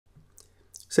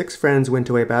6 friends went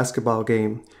to a basketball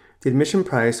game. The admission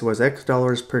price was X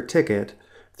dollars per ticket.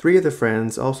 3 of the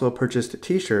friends also purchased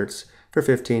t-shirts for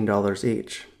 $15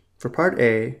 each. For part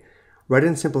A, write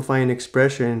and simplify an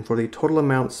expression for the total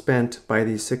amount spent by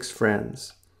these 6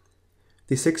 friends.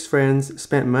 The 6 friends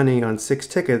spent money on 6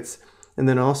 tickets and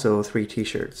then also 3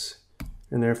 t-shirts.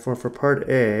 And therefore for part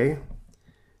A,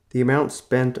 the amount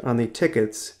spent on the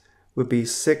tickets would be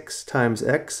 6 times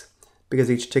X, because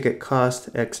each ticket cost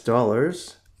X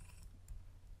dollars,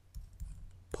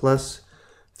 plus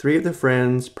 3 of the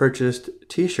friends purchased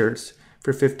t-shirts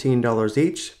for $15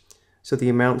 each, so the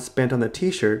amount spent on the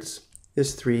t-shirts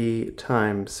is 3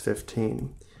 times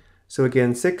 15. So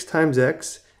again, 6 times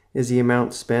X is the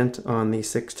amount spent on the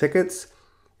 6 tickets,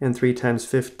 and 3 times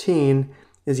 15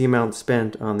 is the amount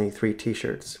spent on the 3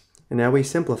 t-shirts. And now we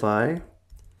simplify.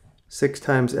 6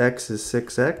 times X is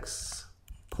 6X,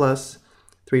 plus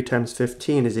 3 times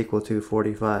 15 is equal to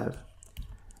 45.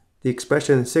 The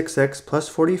expression 6x plus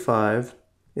 45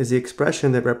 is the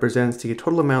expression that represents the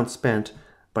total amount spent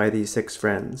by these 6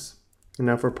 friends. And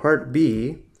now for part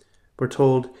B, we're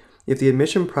told if the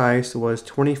admission price was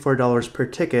 $24 per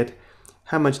ticket,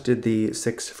 how much did the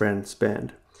 6 friends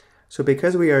spend? So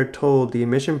because we are told the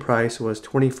admission price was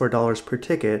 $24 per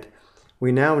ticket,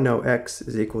 we now know X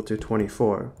is equal to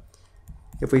 24.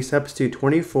 If we substitute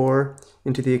 24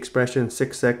 into the expression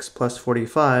 6x plus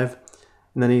 45,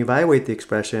 and then evaluate the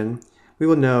expression, we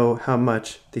will know how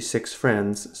much the 6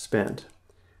 friends spent.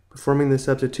 Performing the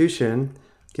substitution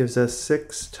gives us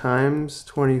 6 times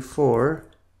 24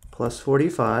 plus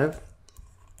 45,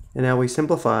 and now we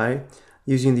simplify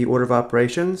using the order of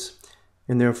operations,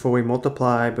 and therefore we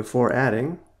multiply before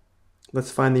adding.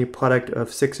 Let's find the product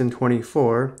of 6 and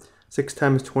 24. 6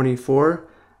 times 24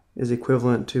 is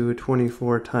equivalent to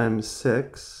 24 times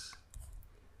 6.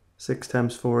 6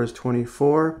 times 4 is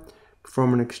 24.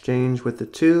 Perform an exchange with the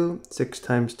 2. 6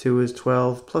 times 2 is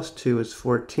 12, plus 2 is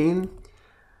 14.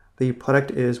 The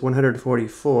product is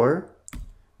 144.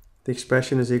 The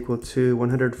expression is equal to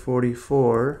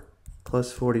 144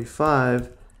 plus 45,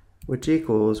 which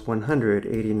equals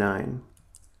 189.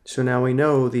 So now we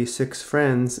know the 6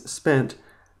 friends spent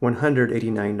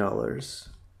 $189.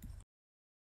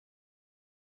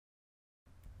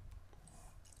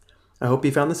 I hope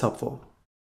you found this helpful.